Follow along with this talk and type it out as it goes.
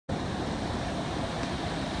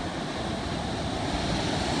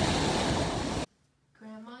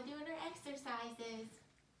slices.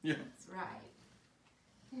 Yeah. That's right.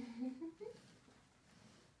 It's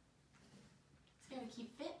gotta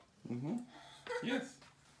keep fit. Mm-hmm. Yes.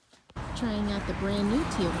 Trying out the brand new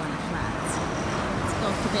Tijuana Flats. It's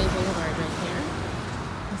Gulf to Bay Boulevard right there.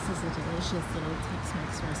 This is a delicious little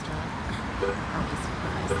Tex-Mex restaurant. I'll be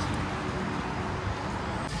surprised.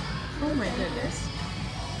 Oh my goodness.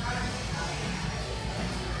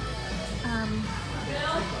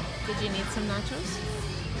 Did you need some nachos?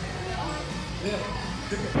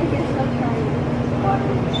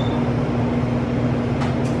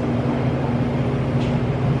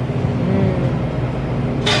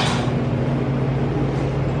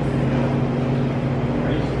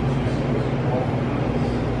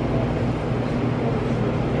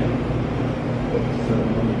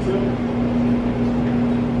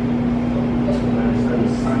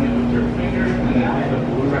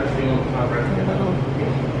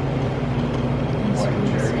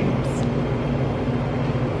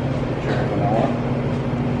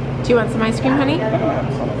 Do you want some ice cream, honey?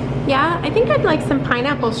 Yeah, I think I'd like some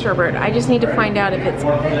pineapple sherbet. I just need to find out if it's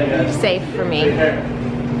safe for me.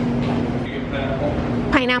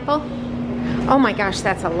 Pineapple? Oh my gosh,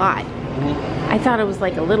 that's a lot. I thought it was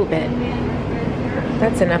like a little bit.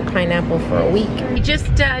 That's enough pineapple for a week. We just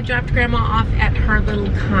dropped Grandma off at her little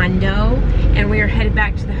condo, and we are headed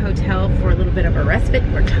back to the hotel for a little bit of a respite.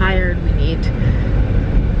 We're tired. We need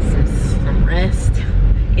some rest.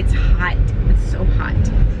 It's hot. It's so hot.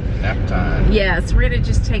 Nap time. Yes, we're gonna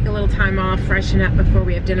just take a little time off, freshen up before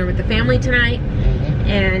we have dinner with the family tonight,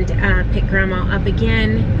 and pick Grandma up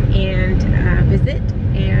again and visit.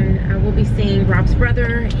 And we'll be seeing Rob's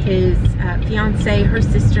brother, his fiance, her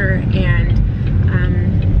sister, and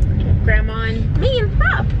Grandma, and me and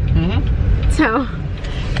Rob. So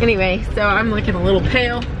anyway, so I'm looking a little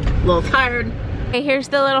pale, a little tired. Okay, here's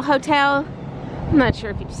the little hotel. I'm not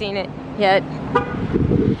sure if you've seen it yet.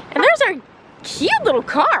 And there's our cute little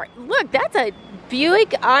car. Look, that's a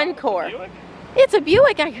Buick Encore. Buick? It's a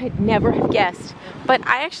Buick. I could never have guessed, but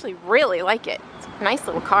I actually really like it. It's a nice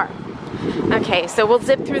little car. Okay, so we'll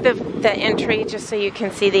zip through the entry just so you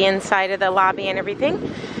can see the inside of the lobby and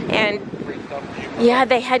everything. And yeah,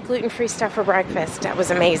 they had gluten-free stuff for breakfast. That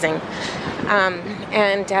was amazing.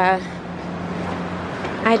 I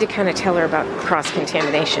had to kind of tell her about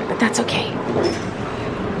cross-contamination, but that's okay.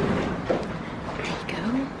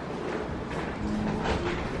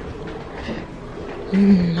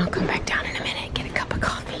 I'll come back down in a minute, get a cup of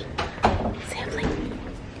coffee. Sampling.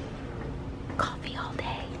 Coffee all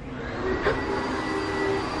day.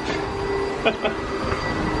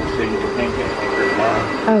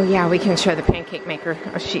 Oh yeah, we can show the pancake maker.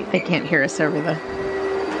 Oh shoot, they can't hear us over the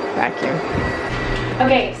vacuum.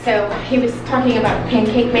 Okay, so he was talking about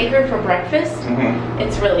pancake maker for breakfast.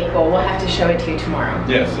 It's really cool. We'll have to show it to you tomorrow.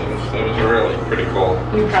 Yes, it was really pretty cool.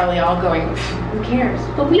 You're probably all going, who cares?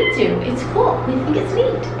 But we do. It's cool. We think it's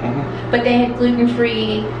neat. But they had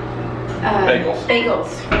gluten-free bagels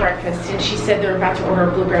for breakfast, and she said they're about to order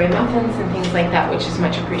blueberry muffins and things like that, which is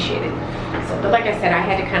much appreciated. So, but like I said, I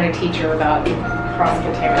had to kind of teach her about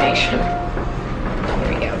cross-contamination. There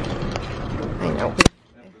we go. I know.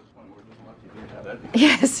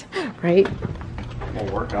 Yes, right.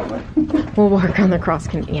 We'll work on that. We'll work on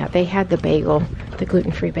the yeah, they had the bagel, the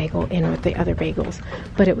gluten-free bagel in with the other bagels,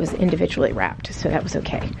 but it was individually wrapped, so that was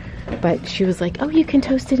okay. But she was like, oh, you can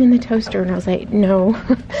toast it in the toaster. And I was like, no,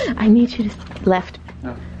 I need you to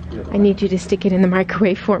I need you to stick it in the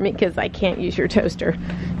microwave for me because I can't use your toaster.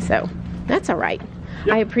 So that's all right.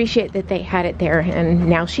 Yep. I appreciate that they had it there, and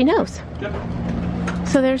now she knows. Yep.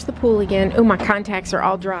 So there's the pool again. Oh, my contacts are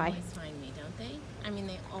all dry.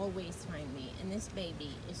 This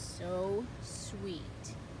baby is so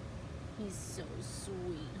sweet. He's so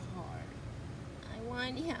sweetheart. I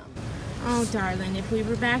want him. Oh, darling, if we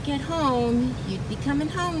were back at home, you'd be coming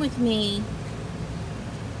home with me.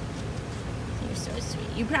 You're so sweet.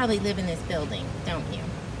 You probably live in this building, don't you?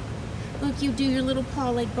 Look, you do your little paw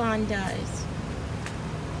like Bond does.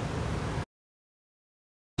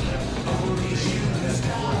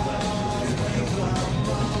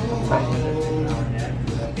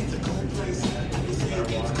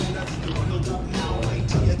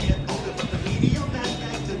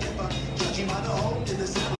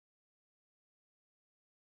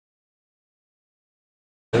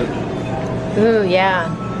 Ooh, yeah,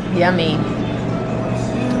 yummy.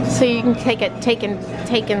 So you can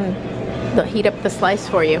they'll heat up the slice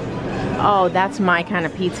for you. Oh, that's my kind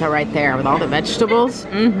of pizza right there with all the vegetables.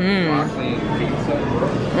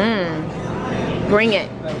 Bring it.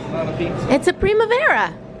 It's a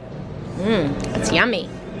primavera. It's yummy.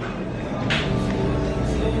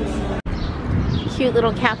 cute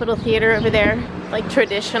little Capitol Theater over there, like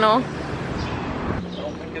traditional. I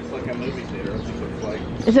don't think it's like a movie theater. I think it's like...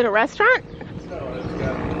 Is it a restaurant? No, it's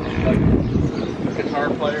got like a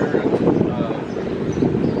guitar player and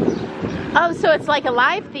Oh, so it's like a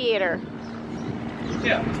live theater.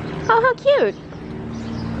 yeah. Oh, how cute.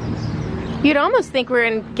 You'd almost think we're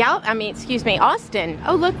in Austin.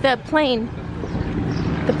 Oh, look, the plane.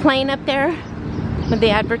 The plane up there with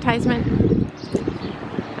the advertisement.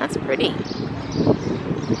 That's pretty.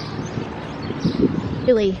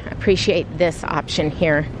 Really appreciate this option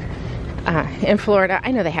here in Florida. I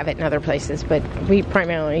know they have it in other places, but we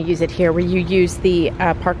primarily use it here where you use the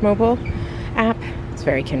Park Mobile app. It's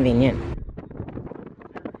very convenient.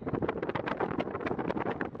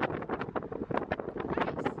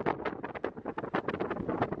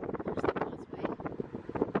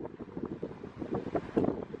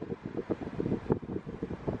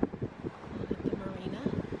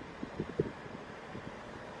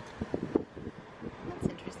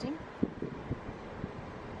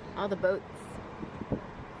 All the boats.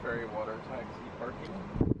 Ferry water taxi parking.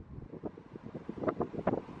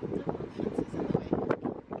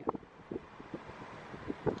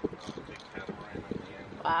 Big catamaran at the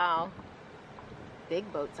end. Wow.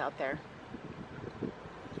 Big boats out there.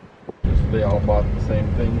 They all bought the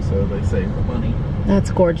same thing, so they saved the money.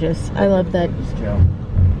 That's gorgeous. I love that. Discount.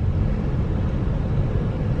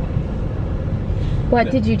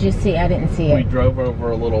 What did you just see? I didn't see We it. drove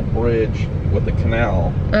over a little bridge with a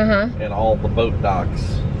canal and all the boat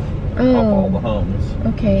docks of all the homes.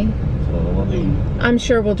 Okay. So let me... I'm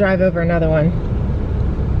sure we'll drive over another one.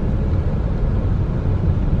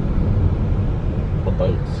 The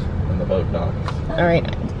boats and the boat docks. All right,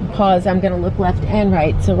 pause. I'm gonna look left and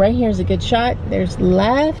right. So right here's a good shot. There's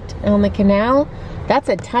left on the canal. That's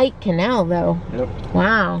a tight canal though. Yep.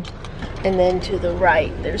 Wow. And then to the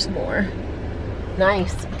right, there's more.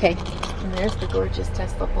 Nice. Okay. And there's the gorgeous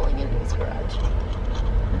Tesla pulling into his garage.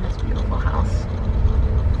 And this beautiful house.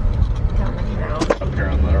 Down the canal. Up here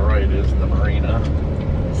on the right is the marina.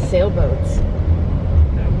 Sailboats.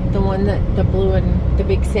 Yep. The one that the blue and the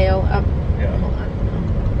big sail up. Yeah. Hold on.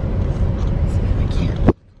 Let's see if I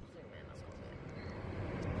can.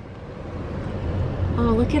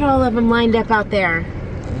 Oh, look at all of them lined up out there.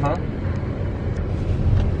 Uh-huh.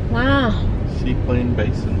 Wow. Seaplane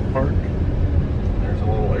Basin Park. There's a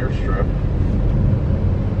little airstrip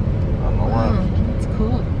on the left. That's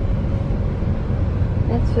cool.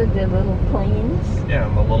 That's for the little planes. Yeah,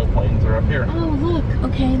 and the little planes are up here. Oh, look.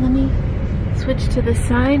 Okay, let me switch to the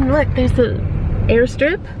side. Look, there's the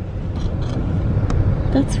airstrip.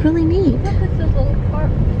 That's really neat. Look at the little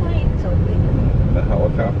planes over there. The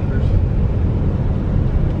helicopters.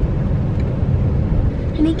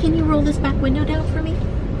 Honey, can you roll this back window down for me?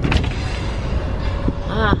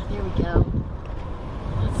 Ah, there we go.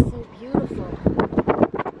 That's so beautiful.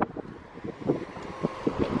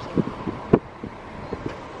 Thank you.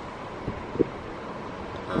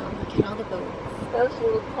 Oh, look at all the boats. Those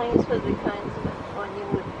little planes were the kinds of when you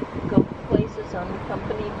would go places on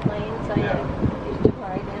company planes. I used to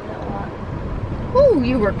ride in a lot. Oh,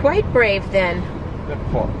 you were quite brave then.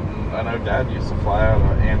 I know Dad used to fly out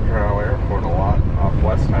of Andrew Airport a lot off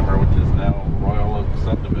Westheimer, which is now Royal Oak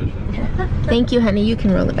Subdivision. Thank you, honey. You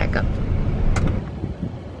can roll it back up.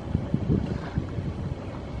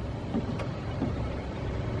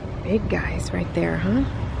 Big guys right there, huh?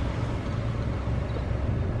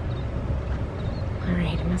 All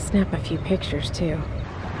right, I'm gonna snap a few pictures too.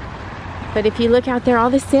 But if you look out there, all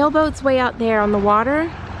the sailboats way out there on the water.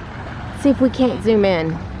 Let's see if we can't zoom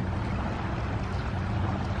in.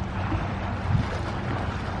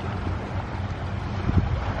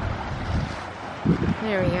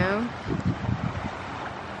 There we go.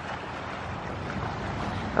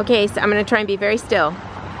 Okay, so I'm gonna try and be very still.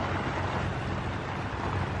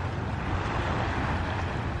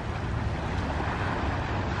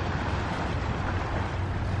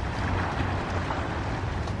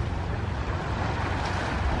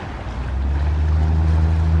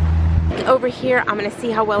 Over here, I'm gonna see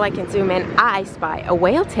how well I can zoom in. I spy a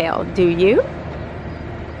whale tail. Do you?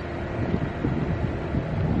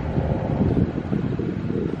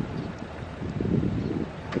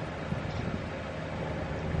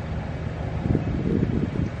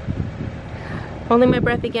 Holding my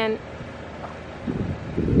breath again.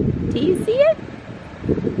 Do you see it?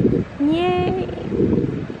 Yay!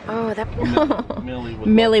 Oh, that.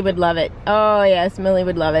 Millie would love it. Oh yes, Millie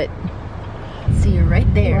would love it. See her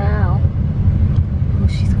right there. Wow. Oh,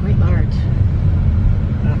 she's quite large.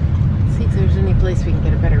 Let's see if there's any place we can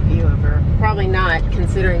get a better view of her. Probably not,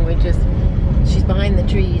 considering she's behind the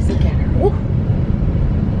trees. Look at her. Woo.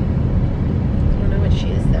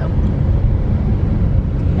 so.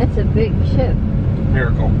 That's a big ship.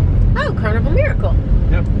 Miracle. Oh, Carnival Miracle.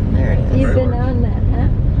 Yep. There it is. You've been on that,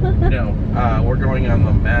 huh? No, we're going on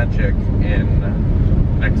the Magic in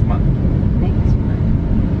next month. Next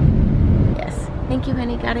month. Yes. Thank you,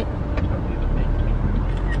 honey. Got it.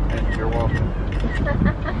 And you're welcome.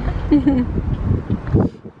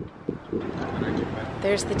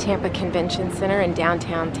 There's the Tampa Convention Center in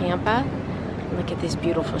downtown Tampa. Look at this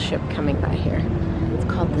beautiful ship coming by here. It's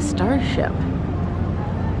called the Starship.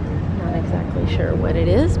 Not exactly sure what it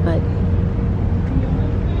is, but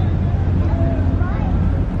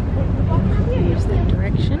use that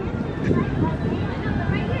direction.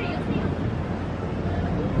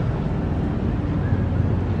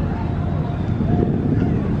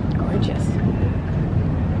 Gorgeous.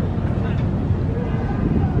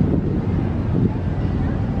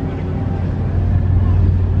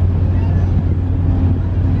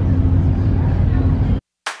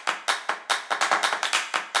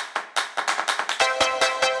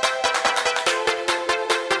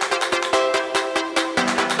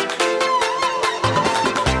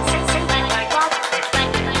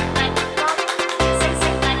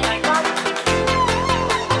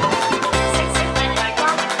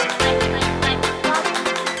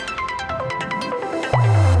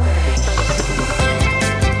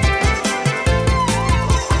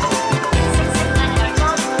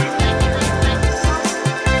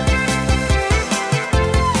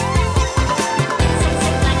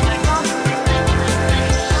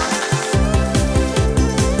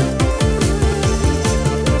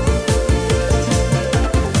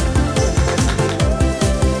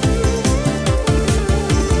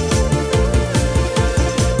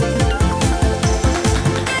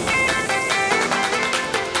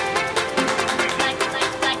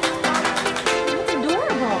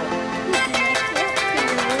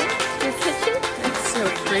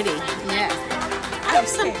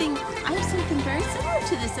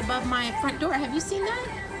 Above my front door. Have you seen that?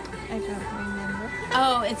 I don't remember.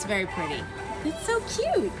 Oh, it's very pretty. It's so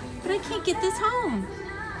cute, but I can't get this home.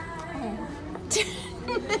 Oh.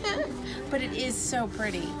 But it is so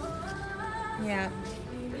pretty. Yeah.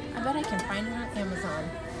 I bet I can find it on Amazon.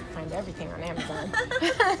 Find everything on Amazon.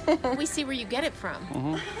 We see where you get it from.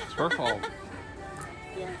 It's her fault.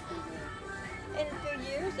 Yeah. And for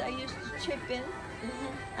years I used to chip in.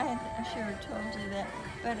 I should have told you that,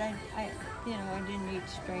 but I you know, I didn't eat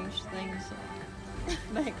strange things.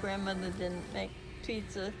 My grandmother didn't make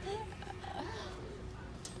pizza.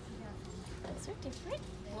 Those are different.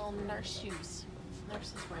 Little nurse shoes.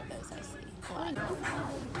 Nurses wear those, I see. A lot.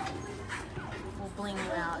 We'll bling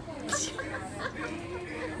you out.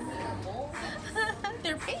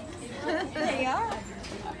 They're pink. They are.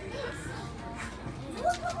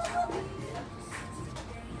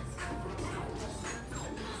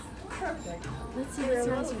 Perfect. Let's see what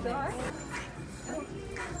size you are.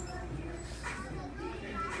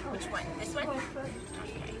 Which one? This one? Okay.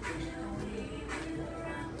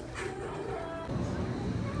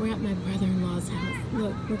 We're at my brother-in-law's house.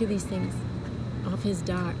 Look at these things. Off his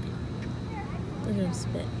dock. Look at him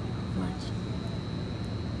spit. Watch.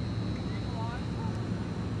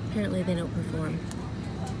 Apparently they don't perform.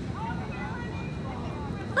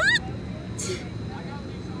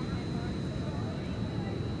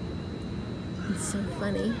 It's so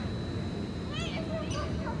funny.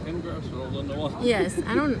 Yes,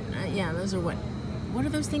 I don't, yeah, those are what are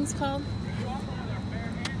those things called?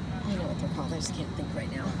 I know what they're called, I just can't think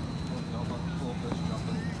right now.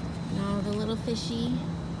 No, the little fishy.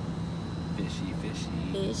 Fishy, fishy.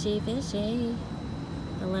 Fishy, fishy.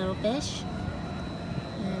 The little fish.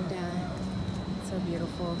 And it's so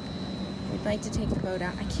beautiful. We'd like to take the boat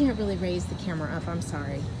out. I can't really raise the camera up, I'm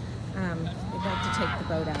sorry. We'd like to take the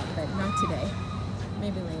boat out, but not today.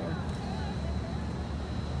 Maybe later.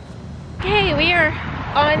 Okay, we are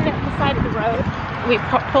on the side of the road. We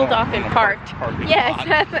pulled off and parked. Yes,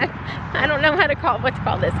 I don't know how to call what to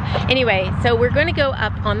call this. Anyway, so we're going to go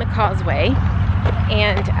up on the causeway,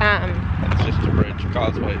 and it's just a bridge.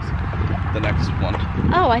 Causeway's the next one.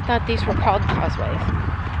 Oh, I thought these were called causeways.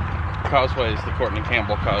 Causeway is the Courtney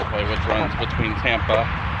Campbell Causeway, which runs between Tampa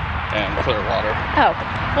and Clearwater. Oh,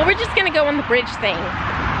 well, we're just going to go on the bridge thing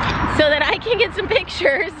so that I can get some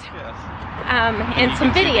pictures. Yes. And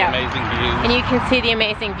some video. Amazing views. And you can see the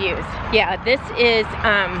amazing views. Yeah, this is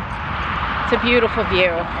it's a beautiful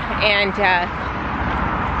view. And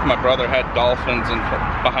my brother had dolphins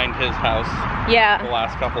behind his house. Yeah. The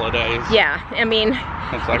last couple of days. Yeah, I mean,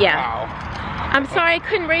 it's like, yeah. Wow. I'm sorry I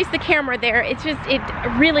couldn't raise the camera there. It's just, it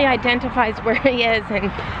really identifies where he is,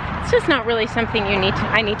 and it's just not really something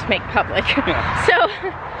I need to make public. Yeah. So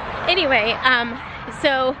anyway,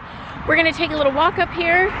 so we're gonna take a little walk up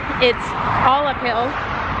here. It's all uphill,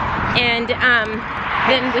 and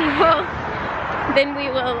then we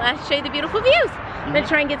will show you the beautiful views. I'm gonna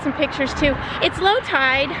try and get some pictures too. It's low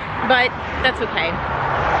tide, but that's okay.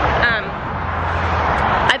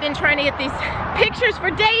 I've been trying to get these pictures for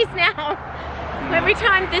days now. Every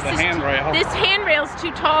time this handrail's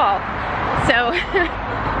too tall. So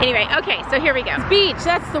anyway, okay, so here we go. Beach,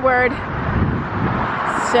 that's the word.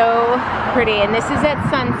 So pretty, and this is at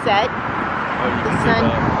sunset. The sun.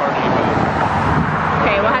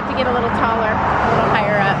 Okay, we'll have to get a little taller, a little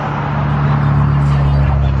higher up.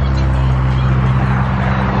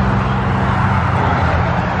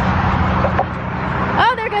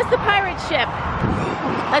 Oh, there goes the pirate ship.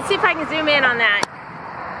 Let's see if I can zoom in on that.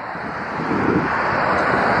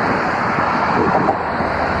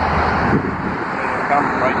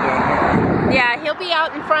 Right down here. Yeah, he'll be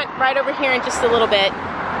out in front right over here in just a little bit.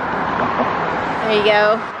 There you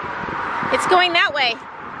go. It's going that way.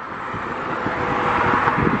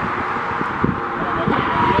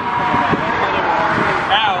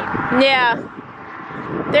 Out. Yeah.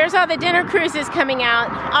 There's all the dinner cruises coming out.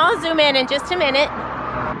 I'll zoom in just a minute.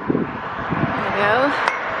 There you go.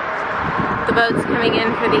 The boat's coming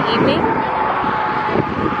in for the evening.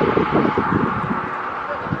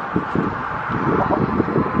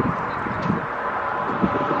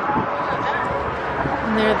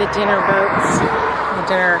 And there are the dinner boats, the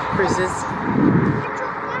dinner cruises.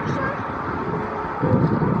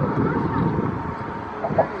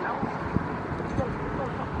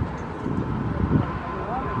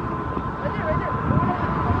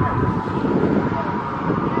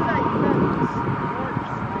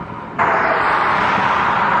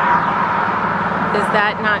 Is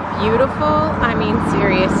that not beautiful? I mean,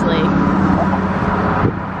 seriously.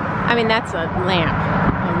 I mean, that's a lamp,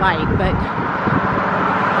 a light, but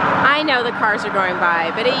I know the cars are going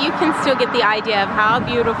by, but you can still get the idea of how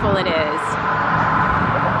beautiful it is.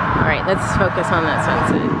 All right, let's focus on that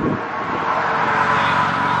sunset.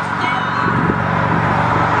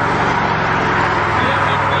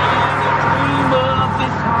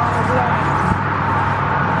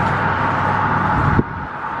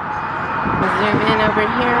 Zoom in over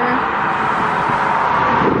here.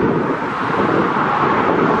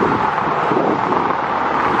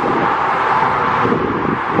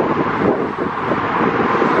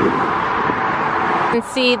 You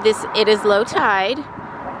can see this, it is low tide.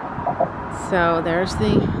 So there's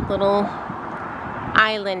the little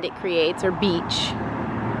island it creates, or beach.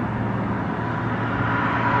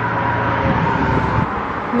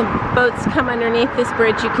 And the boats come underneath this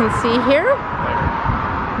bridge you can see here.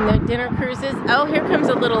 No dinner cruises. Oh, here comes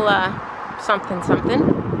a little something.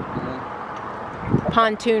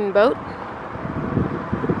 Pontoon boat.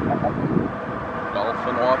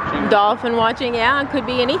 Dolphin watching. Dolphin watching, yeah, it could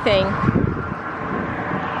be anything.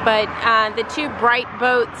 But the two bright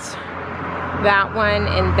boats, that one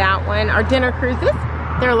and that one, are dinner cruises.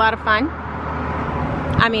 They're a lot of fun.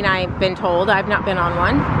 I mean, I've been told. I've not been on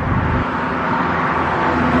one.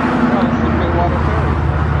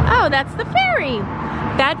 Oh, that's the ferry.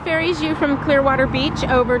 That ferries you from Clearwater Beach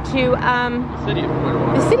over to The city of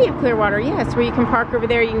Clearwater. the city of Clearwater, yes, where you can park over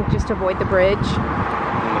there. You can just avoid the bridge.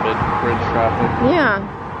 And the big bridge traffic. Yeah,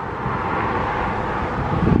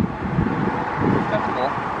 That's cool.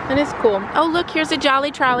 that is cool. Oh, look, here's a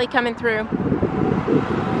Jolly Trolley coming through.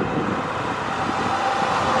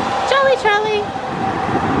 Jolly Trolley.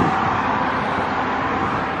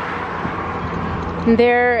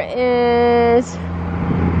 There is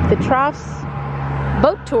the Troughs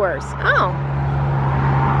boat tours. Oh.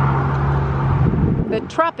 The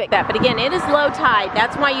tropic. But again, it is low tide.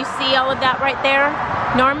 That's why you see all of that right there.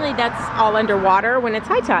 Normally that's all underwater when it's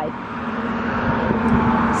high tide.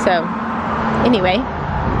 So, anyway.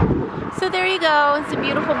 So there you go. It's a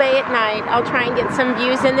beautiful bay at night. I'll try and get some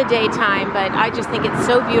views in the daytime, but I just think it's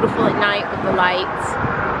so beautiful at night with the lights.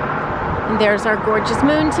 And there's our gorgeous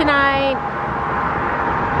moon tonight.